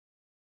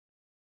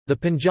The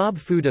Punjab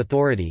Food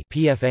Authority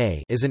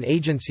 (PFA) is an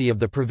agency of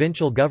the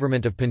provincial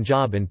government of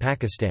Punjab in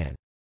Pakistan.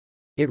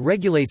 It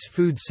regulates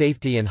food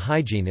safety and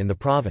hygiene in the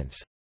province.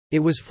 It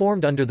was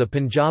formed under the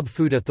Punjab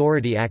Food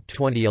Authority Act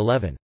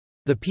 2011.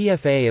 The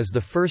PFA is the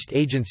first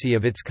agency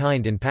of its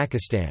kind in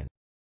Pakistan.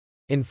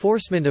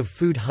 Enforcement of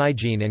food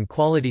hygiene and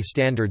quality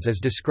standards as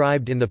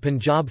described in the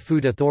Punjab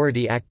Food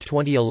Authority Act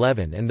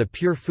 2011 and the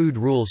Pure Food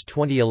Rules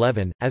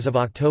 2011. As of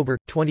October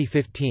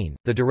 2015,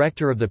 the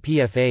director of the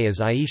PFA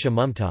is Aisha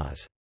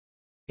Mumtaz.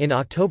 In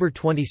October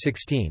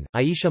 2016,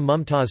 Aisha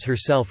Mumtaz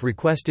herself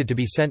requested to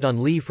be sent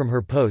on leave from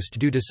her post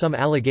due to some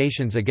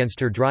allegations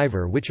against her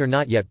driver which are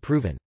not yet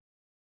proven.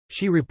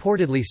 She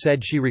reportedly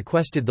said she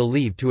requested the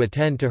leave to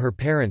attend to her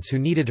parents who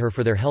needed her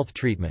for their health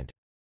treatment.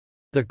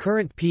 The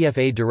current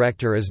PFA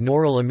director is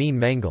Nourul Amin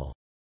Mengal.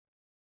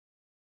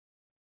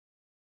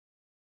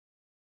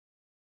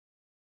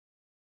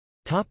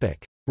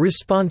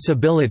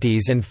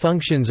 Responsibilities and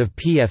functions of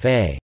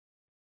PFA.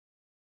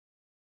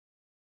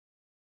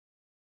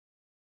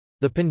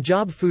 The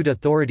Punjab Food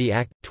Authority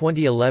Act,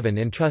 2011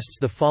 entrusts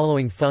the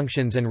following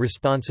functions and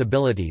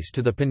responsibilities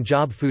to the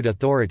Punjab Food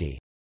Authority.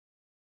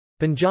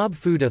 Punjab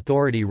Food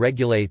Authority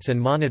regulates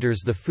and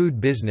monitors the food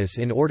business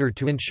in order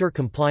to ensure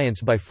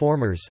compliance by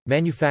farmers,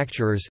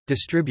 manufacturers,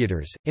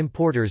 distributors,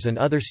 importers and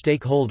other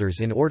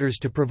stakeholders in order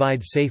to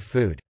provide safe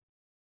food.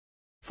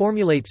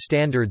 Formulate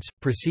standards,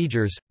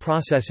 procedures,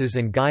 processes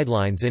and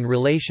guidelines in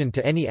relation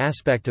to any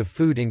aspect of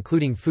food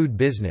including food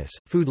business,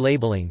 food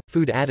labeling,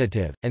 food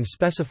additive, and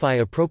specify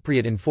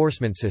appropriate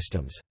enforcement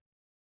systems.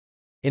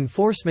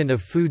 Enforcement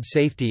of food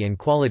safety and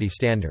quality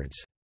standards.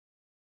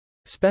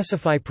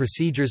 Specify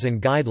procedures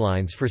and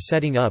guidelines for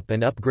setting up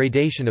and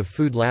upgradation of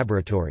food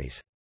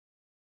laboratories.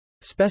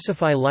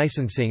 Specify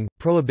licensing,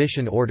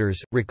 prohibition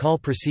orders, recall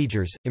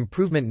procedures,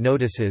 improvement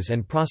notices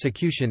and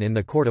prosecution in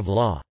the court of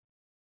law.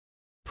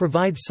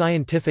 Provide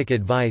scientific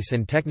advice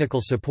and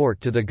technical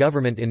support to the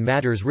government in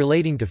matters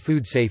relating to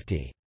food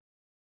safety.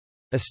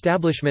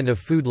 Establishment of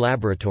food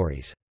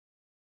laboratories.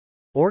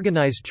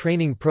 Organize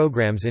training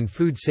programs in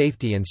food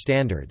safety and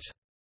standards.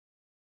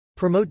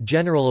 Promote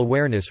general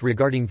awareness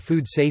regarding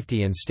food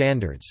safety and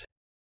standards.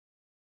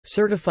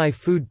 Certify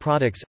food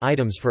products,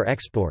 items for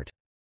export.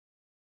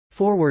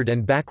 Forward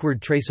and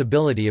backward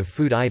traceability of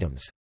food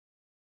items.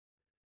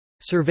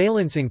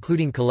 Surveillance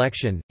including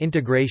collection,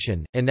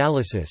 integration,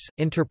 analysis,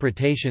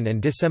 interpretation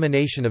and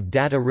dissemination of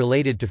data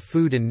related to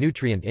food and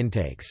nutrient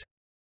intakes.